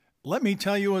Let me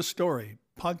tell you a story.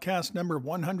 Podcast number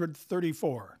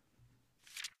 134.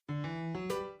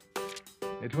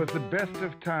 It was the best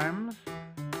of times.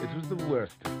 It was the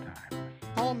worst of times.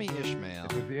 Call me Ishmael.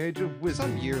 It was the age of wisdom.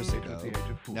 Some years It was ago, the age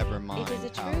of fools. never mind It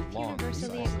is a how truth long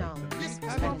universally we all acknowledged.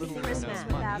 have a little Christmas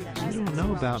enough money. You don't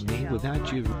know about me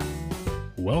without you.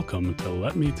 Welcome to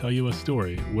Let Me Tell You a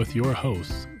Story with your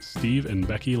hosts, Steve and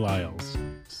Becky Lyles.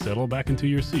 Settle back into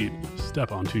your seat,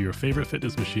 step onto your favorite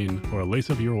fitness machine, or lace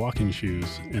up your walking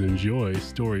shoes and enjoy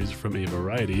stories from a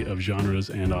variety of genres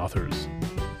and authors.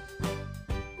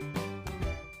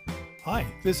 Hi,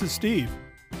 this is Steve.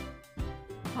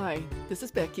 Hi, this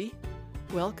is Becky.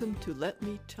 Welcome to Let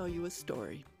Me Tell You a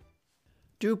Story.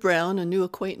 Drew Brown, a new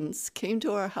acquaintance, came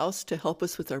to our house to help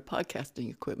us with our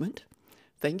podcasting equipment.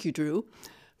 Thank you, Drew.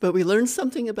 But we learned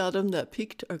something about him that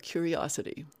piqued our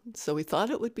curiosity, so we thought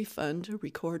it would be fun to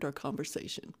record our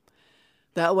conversation.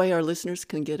 That way our listeners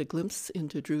can get a glimpse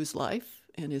into Drew's life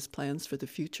and his plans for the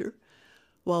future,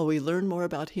 while we learn more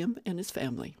about him and his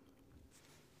family.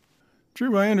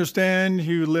 Drew, I understand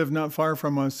you live not far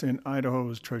from us in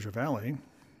Idaho's Treasure Valley,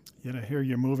 yet I hear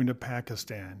you're moving to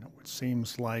Pakistan, which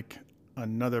seems like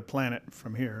another planet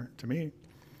from here to me.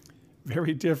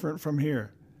 Very different from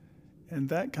here. And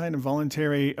that kind of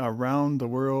voluntary around the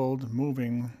world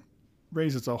moving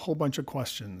raises a whole bunch of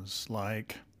questions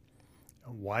like,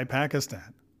 why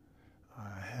Pakistan?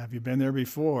 Have you been there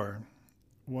before?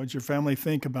 What'd your family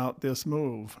think about this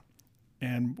move?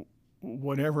 And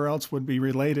whatever else would be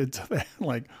related to that,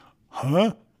 like,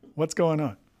 what's going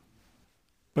on?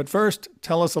 But first,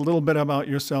 tell us a little bit about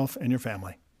yourself and your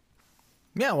family.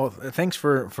 Yeah, well, thanks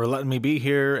for letting me be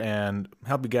here and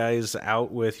help you guys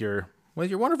out with your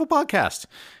wonderful podcast,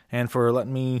 and for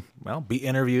letting me, be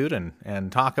interviewed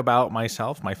and talk about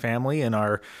myself, my family, and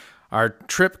our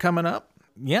trip coming up.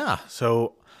 Yeah,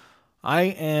 so I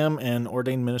am an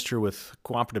ordained minister with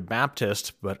Cooperative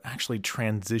Baptist, but actually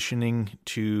transitioning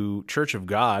to Church of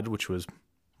God, which was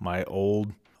my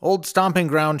old stomping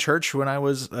ground church when I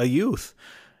was a youth,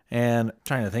 and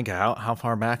trying to think of how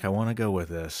far back I want to go with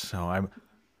this. So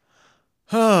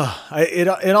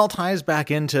it all ties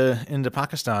back into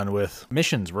Pakistan with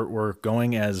missions. We're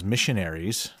going as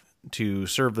missionaries to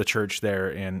serve the church there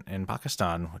in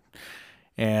Pakistan.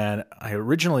 And I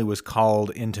originally was called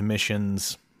into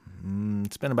missions,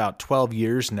 it's been about 12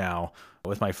 years now.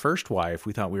 With my first wife,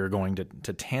 we thought we were going to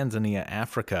Tanzania,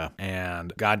 Africa,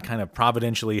 and God kind of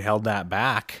providentially held that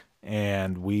back.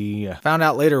 And we found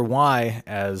out later why,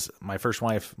 as my first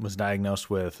wife was diagnosed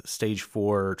with stage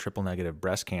 4 triple negative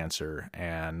breast cancer,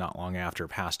 and not long after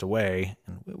passed away.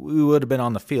 And we would have been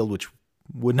on the field, which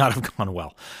would not have gone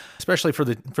well, especially for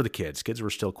the kids. Kids were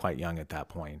still quite young at that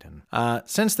point. And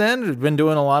since then, we've been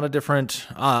doing a lot of different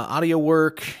audio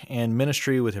work and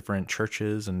ministry with different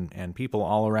churches and people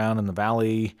all around in the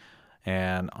valley,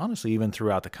 and honestly, even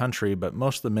throughout the country, but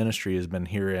most of the ministry has been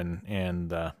here in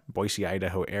the Boise,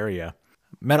 Idaho area.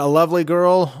 Met a lovely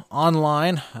girl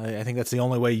online. I think that's the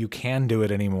only way you can do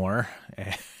it anymore.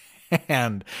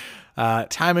 And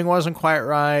timing wasn't quite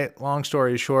right. Long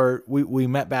story short, we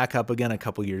met back up again a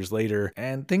couple years later,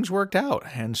 and things worked out.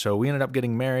 And so we ended up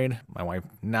getting married. My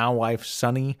wife,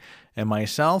 Sunny, and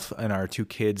myself, and our 2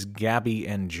 kids, Gabby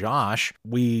and Josh.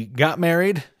 We got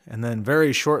married, and then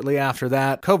very shortly after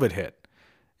that, COVID hit.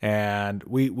 And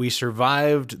we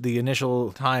survived the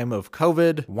initial time of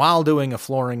COVID while doing a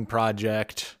flooring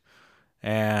project.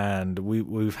 And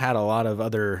we've had a lot of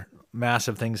other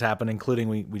massive things happen, including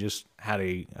we just had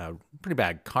a pretty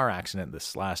bad car accident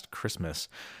this last Christmas.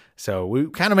 So we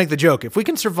kind of make the joke, if we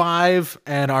can survive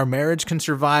and our marriage can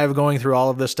survive going through all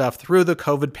of this stuff, through the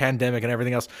COVID pandemic and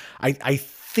everything else, I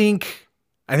think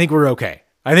we're okay.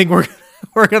 I think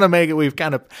we're going to make it. We've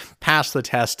kind of passed the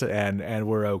test and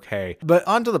we're okay. But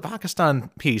onto the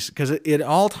Pakistan piece, because it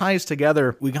all ties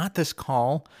together. We got this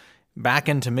call back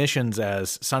into missions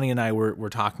as Sunny and I were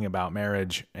talking about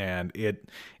marriage, and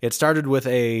it started with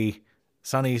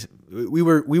Sunny. We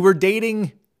were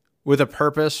dating with a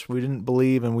purpose. We didn't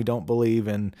believe, and we don't believe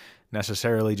in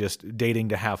necessarily just dating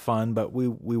to have fun, but we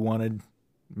wanted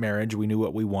marriage. We knew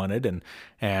what we wanted,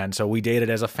 and so we dated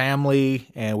as a family,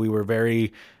 and we were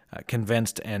very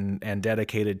convinced and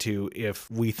dedicated to, if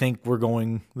we think we're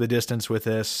going the distance with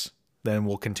this, then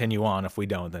we'll continue on. If we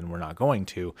don't, then we're not going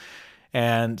to.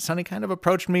 And Sunny kind of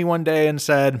approached me one day and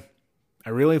said, I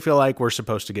really feel like we're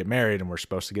supposed to get married, and we're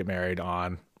supposed to get married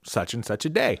on such and such a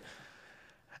day.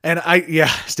 And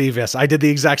Steve, yes, I did the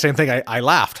exact same thing. I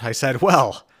laughed. I said,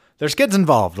 well, there's kids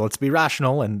involved. Let's be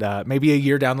rational, and maybe a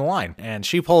year down the line. And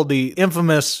she pulled the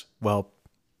infamous,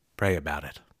 pray about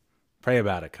it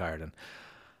card. And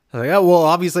I was like, oh, well,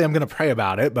 obviously I'm going to pray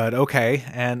about it, but okay.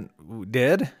 And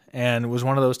did. And it was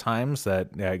one of those times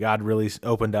that God really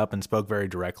opened up and spoke very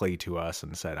directly to us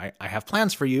and said, I have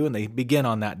plans for you, and they begin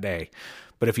on that day.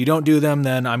 But if you don't do them,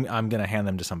 then I'm going to hand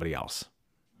them to somebody else.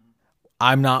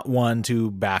 I'm not one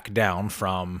to back down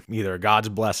from either God's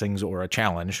blessings or a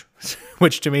challenge,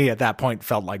 which to me at that point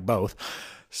felt like both.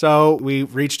 So we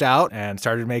reached out and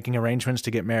started making arrangements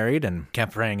to get married and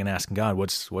kept praying and asking God,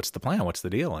 what's the plan? What's the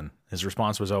deal? And his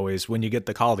response was always, when you get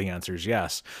the call, the answer is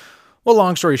yes. Well,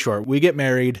 long story short, we get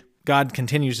married. God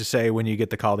continues to say, when you get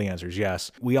the call, the answer is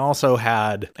yes. We also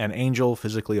had an angel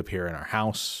physically appear in our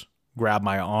house, grab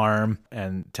my arm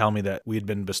and tell me that we had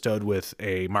been bestowed with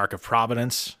a mark of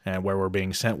providence, and where we're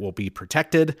being sent will be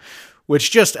protected,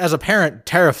 which just as a parent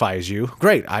terrifies you.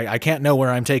 Great. I can't know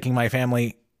where I'm taking my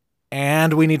family,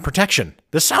 and we need protection.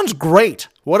 This sounds great.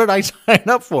 What did I sign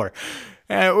up for?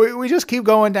 And we just keep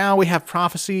going down. We have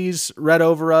prophecies read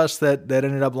over us that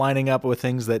ended up lining up with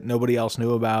things that nobody else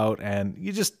knew about. And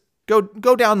you just go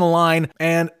down the line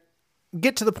and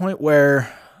get to the point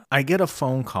where I get a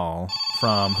phone call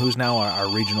from who's now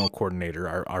our regional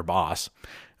coordinator, our boss.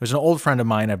 It was an old friend of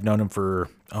mine. I've known him for,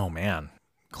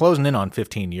 closing in on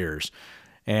 15 years.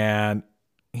 And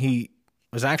he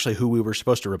was actually who we were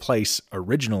supposed to replace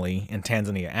originally in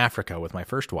Tanzania, Africa with my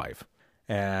first wife.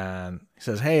 And he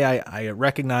says, hey, I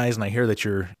recognize and I hear that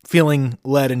you're feeling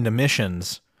led into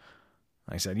missions.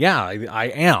 I said, yeah, I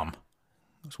am.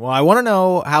 He said, well, I want to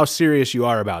know how serious you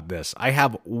are about this. I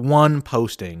have one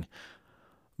posting,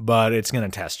 but it's going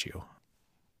to test you.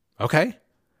 Okay.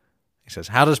 He says,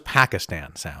 how does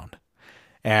Pakistan sound?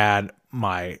 And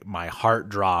my heart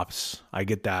drops. I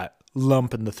get that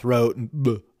lump in the throat,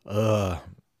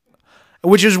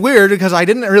 which is weird because I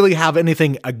didn't really have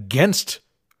anything against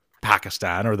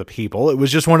Pakistan or the people. It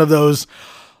was just one of those,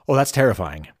 oh, that's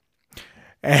terrifying.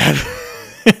 And,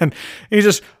 and you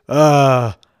just,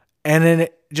 and then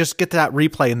just get that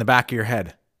replay in the back of your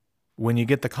head. When you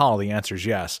get the call, the answer is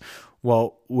yes.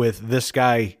 Well, with this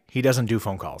guy, he doesn't do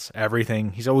phone calls.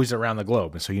 Everything, he's always around the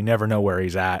globe. And so you never know where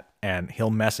he's at. And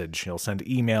he'll message, he'll send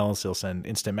emails, he'll send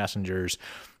instant messengers,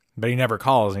 but he never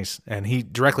calls. And he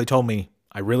directly told me,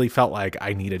 I really felt like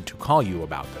I needed to call you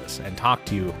about this and talk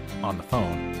to you on the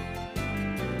phone.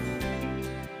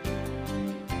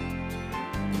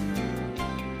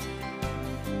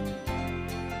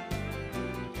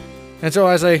 And so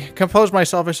as I composed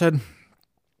myself, I said,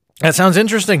 that sounds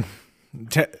interesting.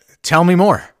 Tell me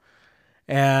more.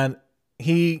 And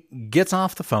he gets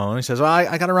off the phone. He says, well,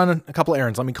 I got to run a couple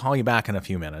errands. Let me call you back in a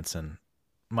few minutes. And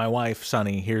my wife,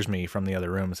 Sunny, hears me from the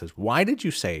other room and says, why did you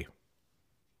say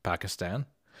Pakistan?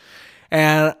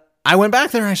 And I went back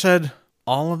there and I said,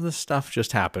 all of this stuff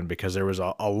just happened because there was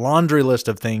a laundry list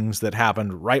of things that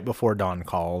happened right before Dawn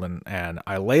called, and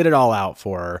I laid it all out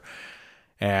for her.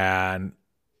 And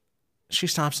she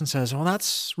stops and says, well,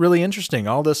 that's really interesting.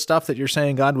 All this stuff that you're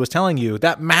saying God was telling you,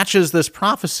 that matches this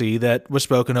prophecy that was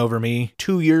spoken over me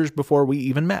 2 years before we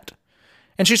even met.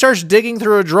 And she starts digging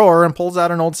through a drawer and pulls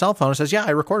out an old cell phone and says, yeah,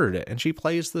 I recorded it. And she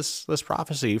plays this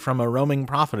prophecy from a roaming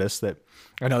prophetess that,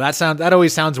 I know that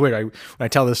always sounds weird. When I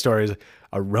tell this story, is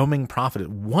a roaming prophet.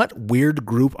 What weird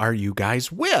group are you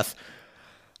guys with?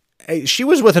 She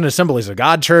was with an Assemblies of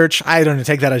God church. I don't know,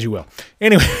 take that as you will.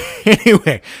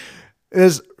 Anyway,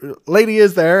 this lady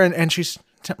is there and she's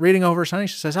reading over Sunny.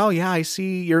 She says, oh yeah, I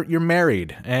see you're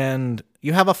married and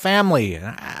you have a family.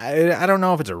 I don't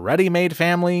know if it's a ready-made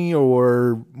family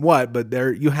or what, but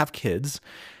you have kids,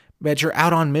 but you're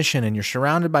out on mission and you're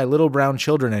surrounded by little brown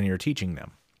children and you're teaching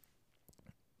them.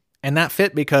 And that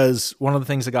fit because one of the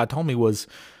things that God told me was,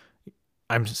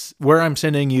 where I'm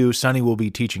sending you, Sunny will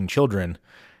be teaching children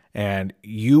and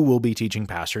you will be teaching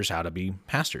pastors how to be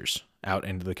pastors out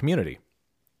into the community.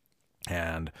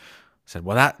 And I said,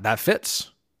 well, that fits.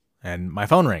 And my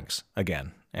phone rings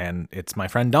again, and it's my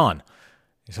friend Don.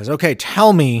 He says, okay,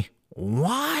 tell me,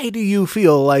 why do you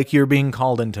feel like you're being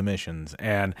called into missions?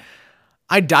 And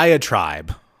I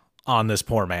diatribe on this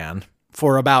poor man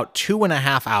for about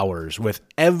 2.5 hours with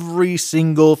every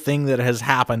single thing that has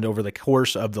happened over the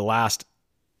course of the last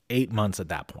 8 months at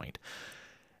that point.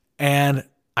 And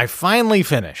I finally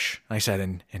finish. I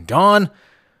said, and Don,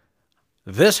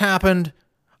 this happened.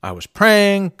 I was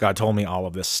praying. God told me all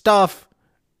of this stuff.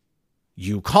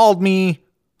 You called me,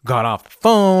 got off the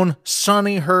phone.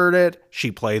 Sunny heard it.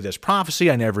 She played this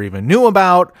prophecy I never even knew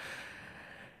about.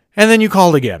 And then you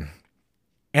called again.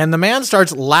 And the man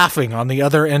starts laughing on the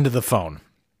other end of the phone.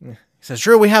 He says,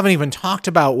 Drew, we haven't even talked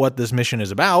about what this mission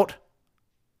is about.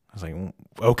 I was like,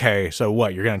 okay, so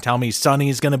what? You're going to tell me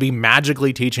Sunny's going to be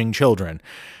magically teaching children?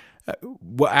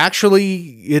 Well,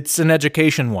 actually, it's an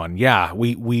education one. Yeah,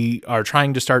 we are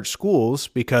trying to start schools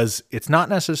because it's not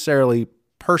necessarily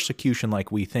persecution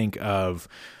like we think of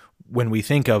when we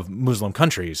think of Muslim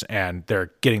countries and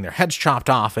they're getting their heads chopped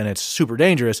off and it's super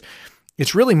dangerous.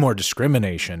 It's really more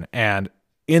discrimination. And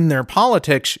in their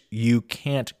politics, you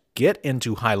can't get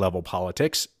into high-level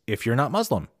politics if you're not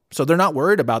Muslim. So they're not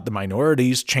worried about the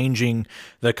minorities changing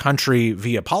the country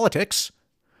via politics.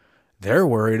 They're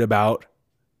worried about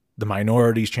the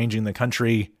minorities changing the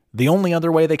country the only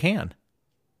other way they can,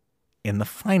 in the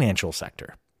financial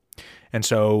sector. And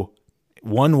so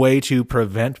one way to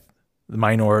prevent the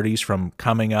minorities from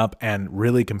coming up and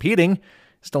really competing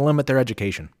is to limit their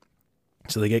education.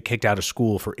 So they get kicked out of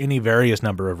school for any various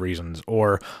number of reasons,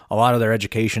 or a lot of their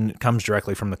education comes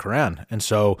directly from the Quran. And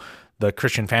so the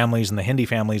Christian families and the Hindi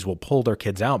families will pull their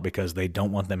kids out because they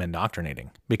don't want them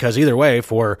indoctrinating. Because either way,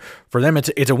 for them,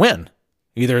 it's a win.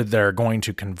 Either they're going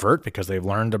to convert because they've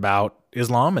learned about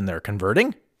Islam and they're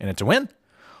converting, and it's a win,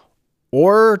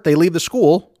 or they leave the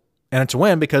school and it's a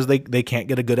win because they can't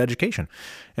get a good education.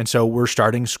 And so we're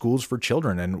starting schools for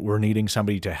children, and we're needing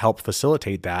somebody to help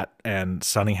facilitate that, and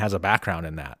Sunny has a background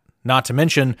in that. Not to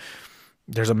mention,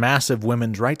 there's a massive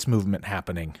women's rights movement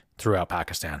happening throughout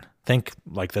Pakistan. Think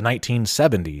like the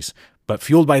 1970s, but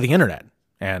fueled by the internet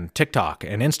and TikTok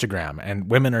and Instagram, and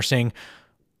women are saying,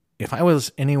 if I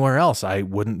was anywhere else, I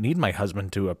wouldn't need my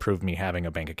husband to approve me having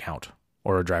a bank account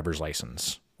or a driver's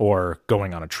license or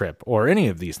going on a trip or any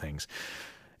of these things.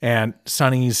 And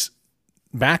Sunny's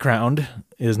background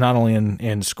is not only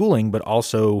in schooling, but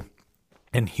also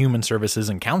in human services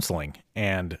and counseling.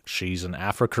 And she's an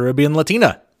Afro-Caribbean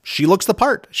Latina. She looks the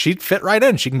part. She'd fit right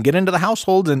in. She can get into the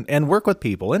household and work with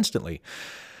people instantly.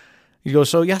 You go,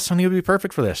 so yeah, Sunny would be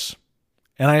perfect for this.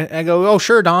 And I go, oh,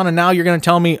 sure, Don. And now you're going to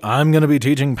tell me I'm going to be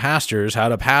teaching pastors how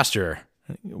to pastor.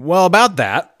 Well, about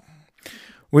that,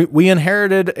 we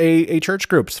inherited a church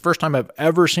group. It's the first time I've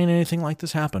ever seen anything like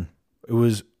this happen. It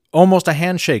was almost a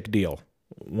handshake deal.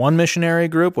 One missionary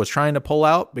group was trying to pull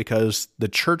out because the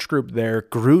church group there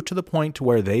grew to the point to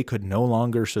where they could no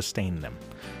longer sustain them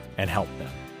and help them.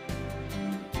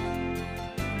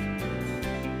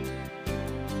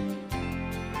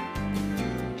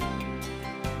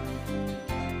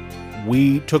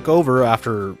 We took over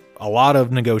after a lot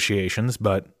of negotiations,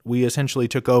 but we essentially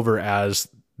took over as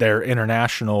their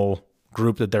international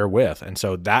group that they're with. And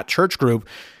so that church group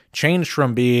changed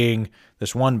from being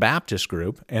this one Baptist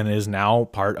group and is now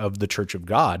part of the Church of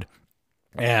God.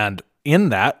 And in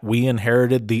that, we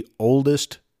inherited the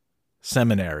oldest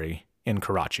seminary in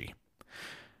Karachi.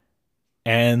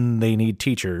 And they need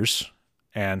teachers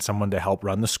and someone to help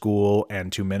run the school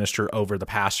and to minister over the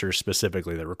pastors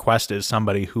specifically. The request is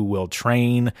somebody who will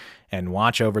train and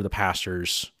watch over the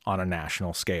pastors on a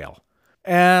national scale.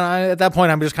 And at that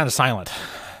point, I'm just kind of silent.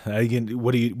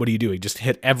 What do you do? He just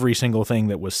hit every single thing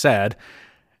that was said.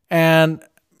 And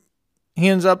he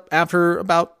ends up, after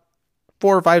about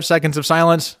 4 or 5 seconds of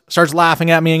silence, starts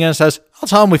laughing at me again and says, I'll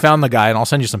tell him we found the guy and I'll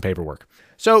send you some paperwork.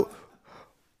 So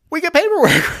we get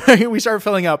paperwork. We start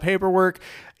filling out paperwork.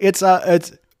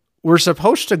 We're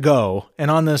supposed to go,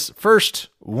 and on this first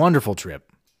wonderful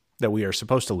trip that we are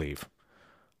supposed to leave,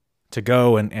 to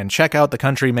go and check out the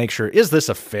country, make sure, is this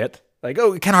a fit? Like,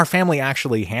 oh, can our family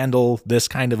actually handle this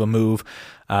kind of a move?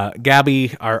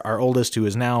 Gabby, our oldest, who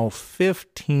is now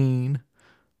 15,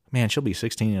 man, she'll be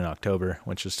 16 in October,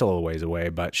 which is still a ways away,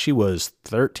 but she was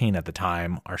 13 at the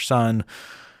time. Our son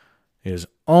is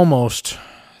almost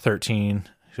 13,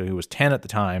 so he was 10 at the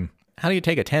time. How do you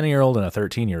take a 10-year-old and a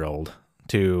 13-year-old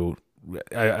to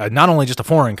not only just a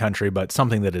foreign country, but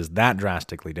something that is that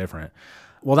drastically different?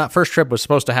 Well, that first trip was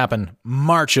supposed to happen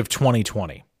March of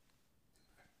 2020.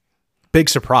 Big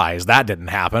surprise, that didn't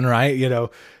happen, right?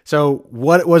 So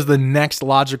what was the next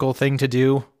logical thing to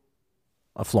do?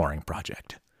 A flooring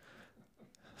project.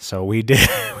 So we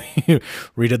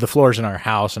redid the floors in our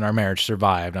house, and our marriage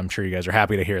survived. I'm sure you guys are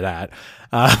happy to hear that.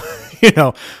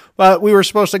 But we were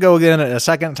supposed to go again a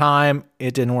second time.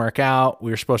 It didn't work out.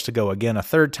 We were supposed to go again a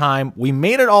third time. We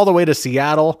made it all the way to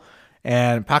Seattle,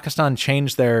 and Pakistan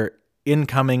changed their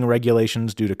incoming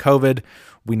regulations due to COVID.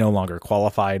 We no longer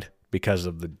qualified because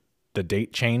of the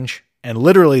date change. And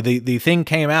literally the thing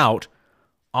came out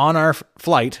on our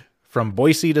flight from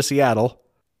Boise to Seattle.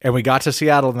 And we got to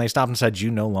Seattle and they stopped and said, you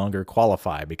no longer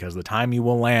qualify because the time you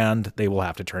will land, they will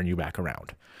have to turn you back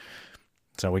around.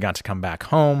 So we got to come back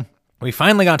home. We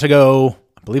finally got to go,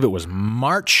 I believe it was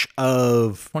March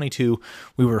of 22.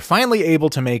 We were finally able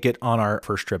to make it on our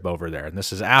first trip over there. And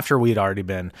this is after we had already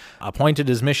been appointed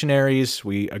as missionaries.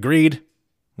 We agreed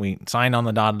We signed on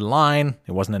the dotted line.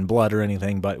 It wasn't in blood or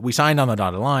anything, but we signed on the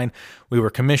dotted line. We were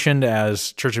commissioned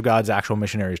as Church of God's actual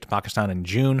missionaries to Pakistan in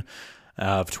June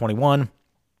of 21.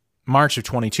 March of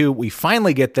 22, we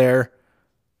finally get there,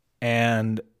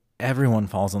 and everyone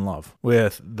falls in love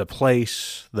with the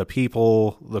place, the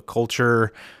people, the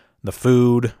culture, the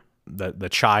food, the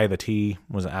chai, the tea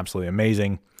was absolutely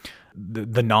amazing.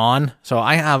 The naan. So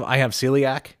I have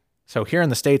celiac. So here in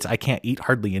the States, I can't eat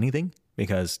hardly anything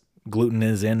because gluten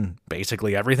is in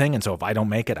basically everything. And so if I don't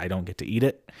make it, I don't get to eat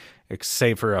it,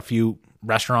 save for a few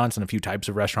restaurants and a few types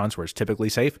of restaurants where it's typically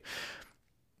safe.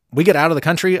 We get out of the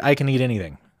country, I can eat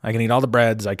anything. I can eat all the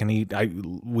breads.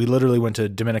 We literally went to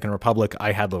Dominican Republic.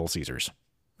 I had Little Caesars.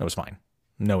 It was fine.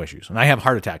 No issues. And I have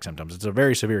heart attack symptoms. It's a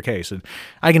very severe case. And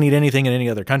I can eat anything in any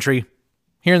other country.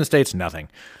 Here in the States, nothing.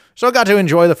 So I got to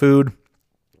enjoy the food.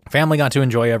 Family got to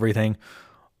enjoy everything.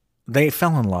 They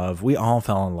fell in love. We all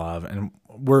fell in love. And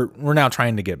we're now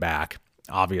trying to get back,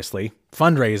 obviously.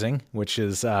 Fundraising, which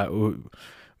is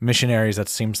missionaries, that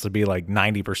seems to be like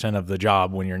 90% of the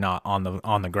job when you're not on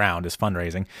the ground, is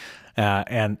fundraising.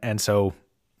 And so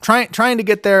trying to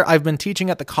get there. I've been teaching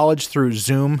at the college through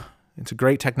Zoom. It's a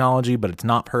great technology, but it's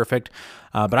not perfect.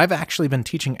 But I've actually been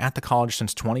teaching at the college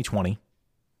since 2020.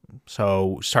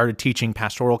 So started teaching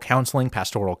pastoral counseling,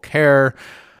 pastoral care,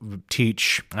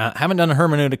 haven't done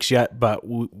hermeneutics yet, but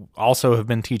we also have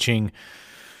been teaching,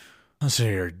 let's see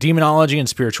here, demonology and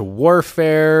spiritual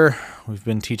warfare. We've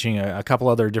been teaching a couple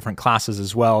other different classes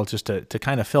as well, just to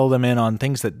kind of fill them in on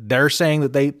things that they're saying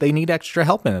that they need extra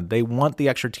help in. They want the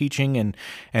extra teaching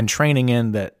and training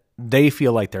in that they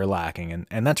feel like they're lacking.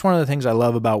 And that's one of the things I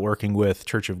love about working with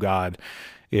Church of God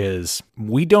is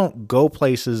we don't go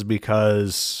places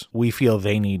because we feel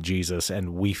they need Jesus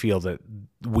and we feel that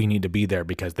we need to be there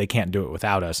because they can't do it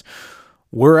without us.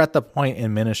 We're at the point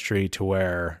in ministry to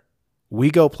where we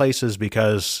go places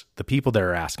because the people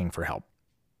there are asking for help.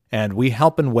 And we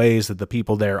help in ways that the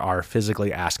people there are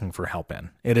physically asking for help in.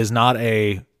 It is not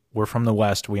we're from the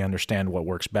West, we understand what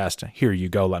works best. Here you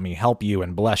go, let me help you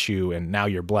and bless you, and now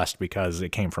you're blessed because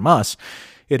it came from us.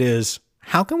 It is,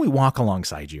 how can we walk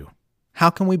alongside you? How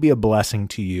can we be a blessing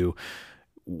to you?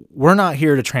 We're not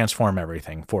here to transform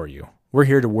everything for you. We're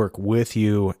here to work with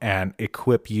you and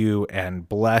equip you and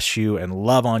bless you and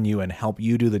love on you and help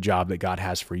you do the job that God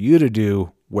has for you to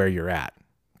do where you're at.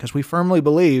 Because we firmly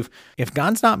believe if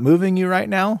God's not moving you right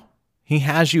now, He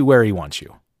has you where He wants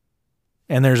you.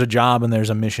 And there's a job and there's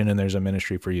a mission and there's a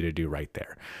ministry for you to do right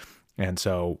there. And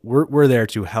so we're there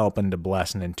to help and to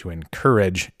bless and to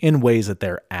encourage in ways that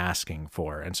they're asking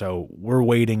for. And so we're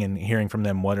waiting and hearing from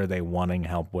them, what are they wanting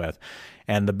help with?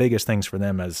 And the biggest things for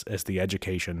them is the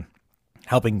education,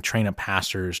 helping train up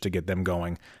pastors to get them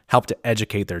going, help to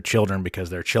educate their children because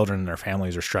their children and their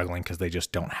families are struggling because they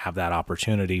just don't have that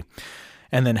opportunity.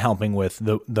 And then helping with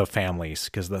the families,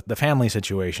 because the family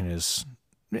situation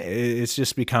it's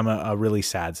just become a really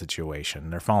sad situation.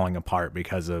 They're falling apart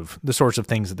because of the sorts of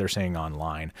things that they're seeing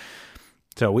online.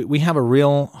 So we have a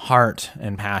real heart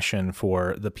and passion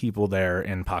for the people there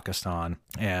in Pakistan,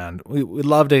 and we'd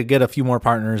love to get a few more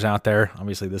partners out there.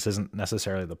 Obviously, this isn't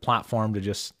necessarily the platform to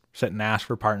just sit and ask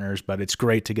for partners, but it's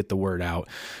great to get the word out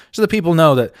so that people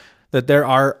know that there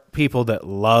are people that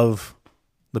love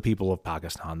the people of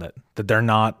Pakistan, that they're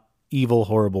not evil,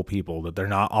 horrible people, that they're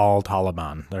not all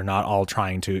Taliban. They're not all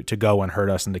trying to go and hurt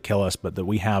us and to kill us, but that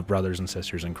we have brothers and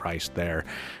sisters in Christ there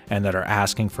and that are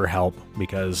asking for help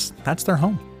because that's their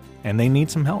home and they need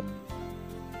some help.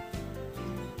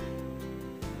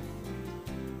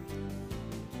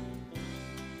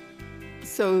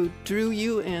 So, Drew,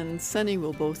 you and Sunny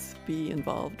will both be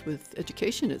involved with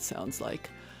education, it sounds like.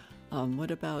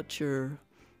 What about your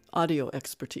audio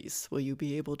expertise? Will you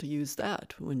be able to use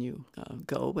that when you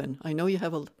go? And I know you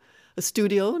have a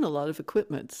studio and a lot of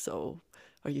equipment, so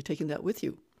are you taking that with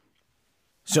you?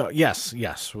 So yes,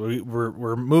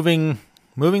 we're moving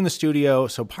the studio.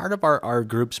 So part of our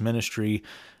group's ministry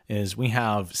is we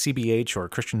have CBH, or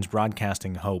Christians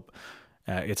Broadcasting Hope.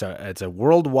 It's a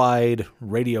worldwide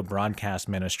radio broadcast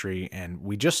ministry, and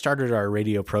we just started our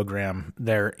radio program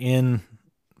there in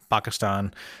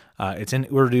Pakistan. It's in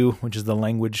Urdu, which is the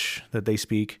language that they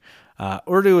speak.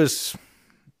 Urdu is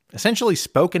essentially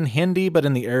spoken Hindi, but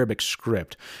in the Arabic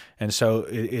script. And so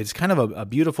it's kind of a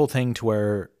beautiful thing to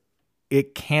where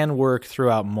it can work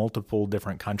throughout multiple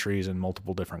different countries and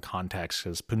multiple different contexts,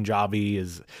 because Punjabi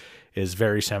is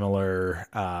very similar.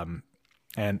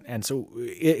 And so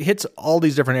it hits all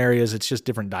these different areas. It's just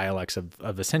different dialects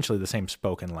of essentially the same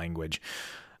spoken language.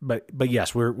 But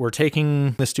yes, we're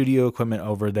taking the studio equipment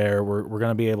over there. We're going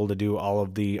to be able to do all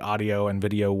of the audio and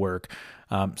video work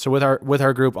So with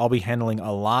our group, I'll be handling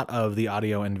a lot of the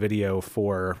audio and video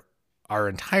for our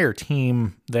entire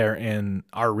team there in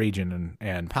our region.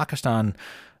 And Pakistan,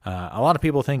 a lot of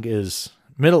people think is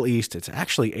Middle East. It's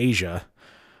actually Asia.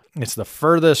 It's the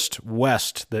furthest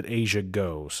west that Asia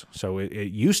goes. So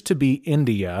it used to be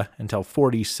India until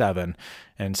 47.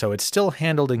 And so it's still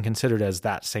handled and considered as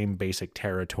that same basic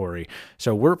territory.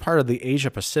 So we're part of the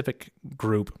Asia Pacific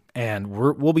group, and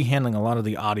we'll be handling a lot of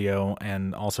the audio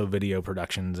and also video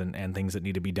productions and things that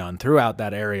need to be done throughout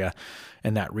that area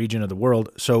and that region of the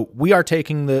world. So we are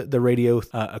taking the radio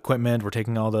equipment, we're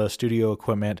taking all the studio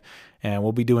equipment, and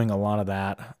we'll be doing a lot of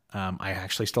that. I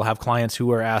actually still have clients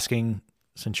who are asking,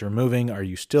 since you're moving, are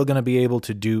you still going to be able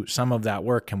to do some of that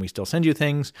work? Can we still send you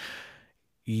things?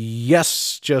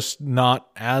 Yes, just not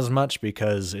as much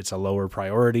because it's a lower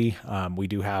priority. We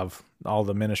do have all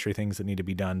the ministry things that need to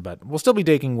be done, but we'll still be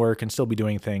taking work and still be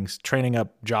doing things, training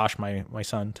up Josh, my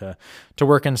son, to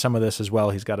work in some of this as well.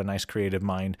 He's got a nice creative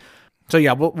mind. So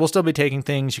yeah, we'll still be taking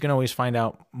things. You can always find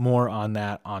out more on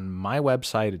that on my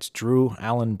website. It's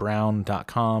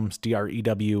drewallenbrown.com. It's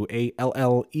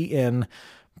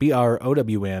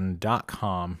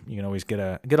DrEwallenBrown.com. You can always get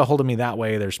a hold of me that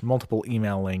way. There's multiple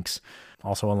email links.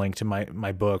 Also a link to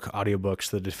my book, audiobooks,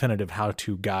 The Definitive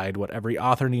How-To Guide, What Every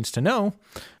Author Needs to Know.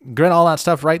 Get all that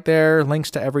stuff right there,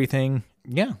 links to everything.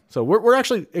 Yeah, so we're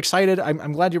actually excited.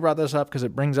 I'm glad you brought this up because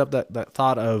it brings up that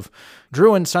thought of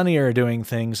Drew and Sonny are doing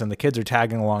things and the kids are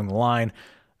tagging along the line.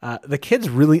 The kids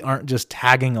really aren't just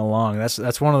tagging along.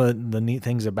 That's one of the neat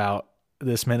things about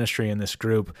this ministry and this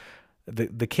group.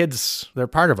 The kids, they're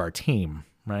part of our team,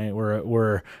 right?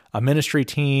 We're a ministry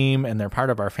team and they're part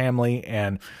of our family.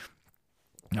 And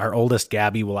our oldest,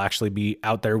 Gabby, will actually be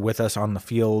out there with us on the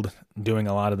field doing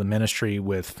a lot of the ministry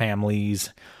with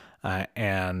families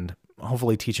and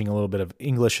hopefully teaching a little bit of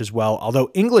English as well.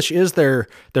 Although English is their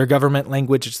government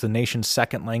language, it's the nation's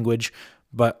second language,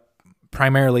 but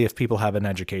primarily if people have an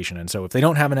education. And so if they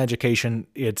don't have an education,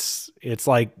 it's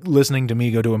like listening to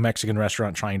me go to a Mexican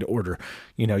restaurant trying to order.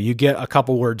 You get a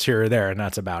couple words here or there, and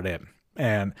that's about it.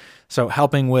 And so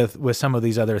helping with some of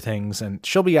these other things, and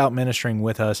she'll be out ministering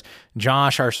with us.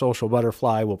 Josh, our social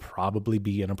butterfly, will probably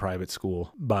be in a private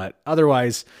school, but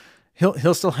otherwise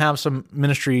he'll still have some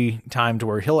ministry time to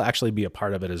where he'll actually be a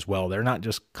part of it as well. They're not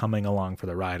just coming along for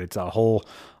the ride. It's a whole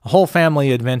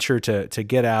family adventure to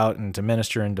get out and to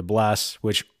minister and to bless,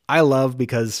 which I love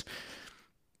because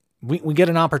we get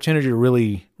an opportunity to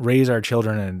really raise our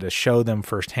children and to show them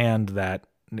firsthand that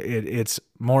it's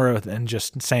more than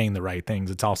just saying the right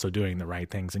things. It's also doing the right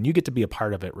things. And you get to be a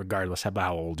part of it regardless of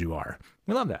how old you are.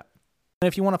 We love that. And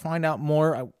if you want to find out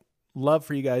more, I love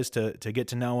for you guys to get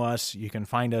to know us. You can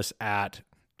find us at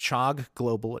CHOG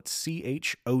Global. It's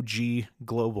CHOG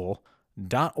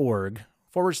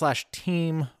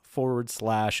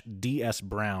Global.org/team/DS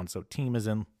Brown. So team is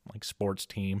in like sports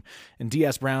team, and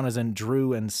DS Brown is in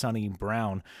Drew and Sonny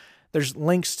Brown. There's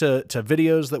links to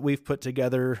videos that we've put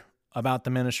together about the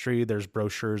ministry. There's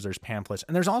brochures, there's pamphlets,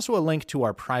 and there's also a link to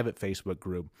our private Facebook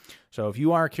group. So if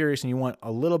you are curious and you want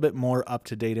a little bit more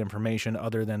up-to-date information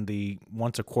other than the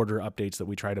once a quarter updates that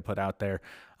we try to put out there,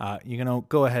 you can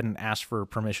go ahead and ask for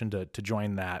permission to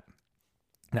join that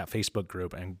Facebook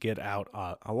group and get out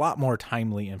a lot more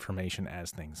timely information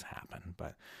as things happen.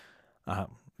 But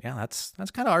yeah, that's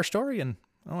kind of our story, and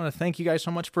I want to thank you guys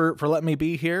so much for letting me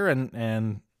be here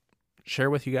and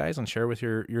share with you guys and share with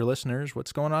your listeners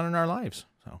what's going on in our lives.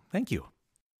 So thank you.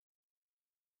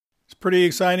 It's pretty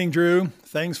exciting, Drew.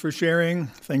 Thanks for sharing.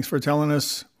 Thanks for telling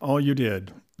us all you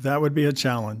did. That would be a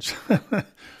challenge,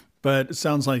 but it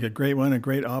sounds like a great one, a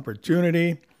great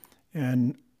opportunity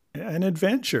and an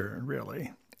adventure,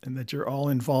 really, and that you're all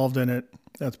involved in it.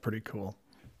 That's pretty cool.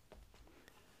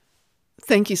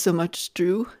 Thank you so much,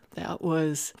 Drew. That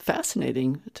was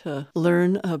fascinating to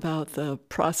learn about the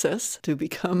process to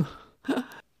become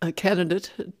a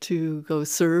candidate to go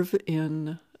serve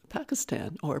in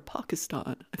Pakistan, I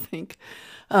think.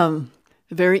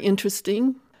 Very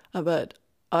interesting, but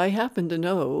I happen to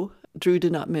know, Drew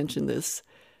did not mention this,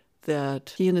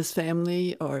 that he and his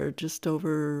family are just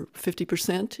over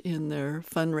 50% in their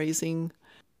fundraising.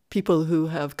 People who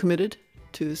have committed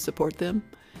to support them,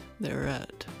 they're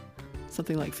at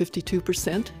something like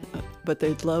 52%, but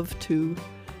they'd love to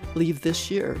leave this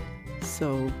year.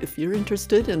 So if you're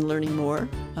interested in learning more,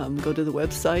 go to the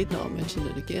website, and I'll mention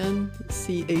it again,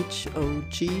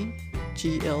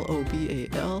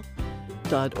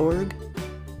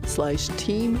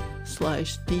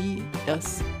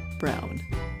 CHOGGLOBAL.org/team/DS Brown.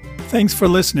 Thanks for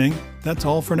listening. That's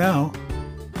all for now.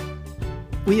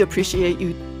 We appreciate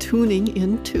you tuning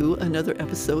into another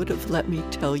episode of Let Me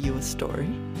Tell You a Story.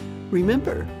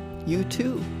 Remember, You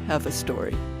too have a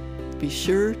story. Be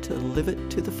sure to live it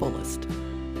to the fullest.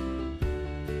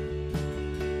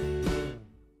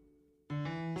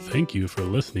 Thank you for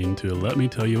listening to Let Me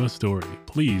Tell You a Story.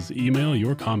 Please email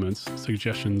your comments,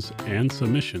 suggestions, and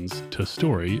submissions to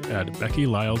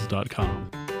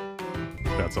story@beckylyles.com.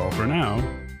 That's all for now.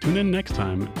 Tune in next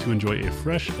time to enjoy a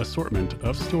fresh assortment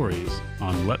of stories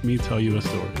on Let Me Tell You a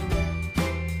Story.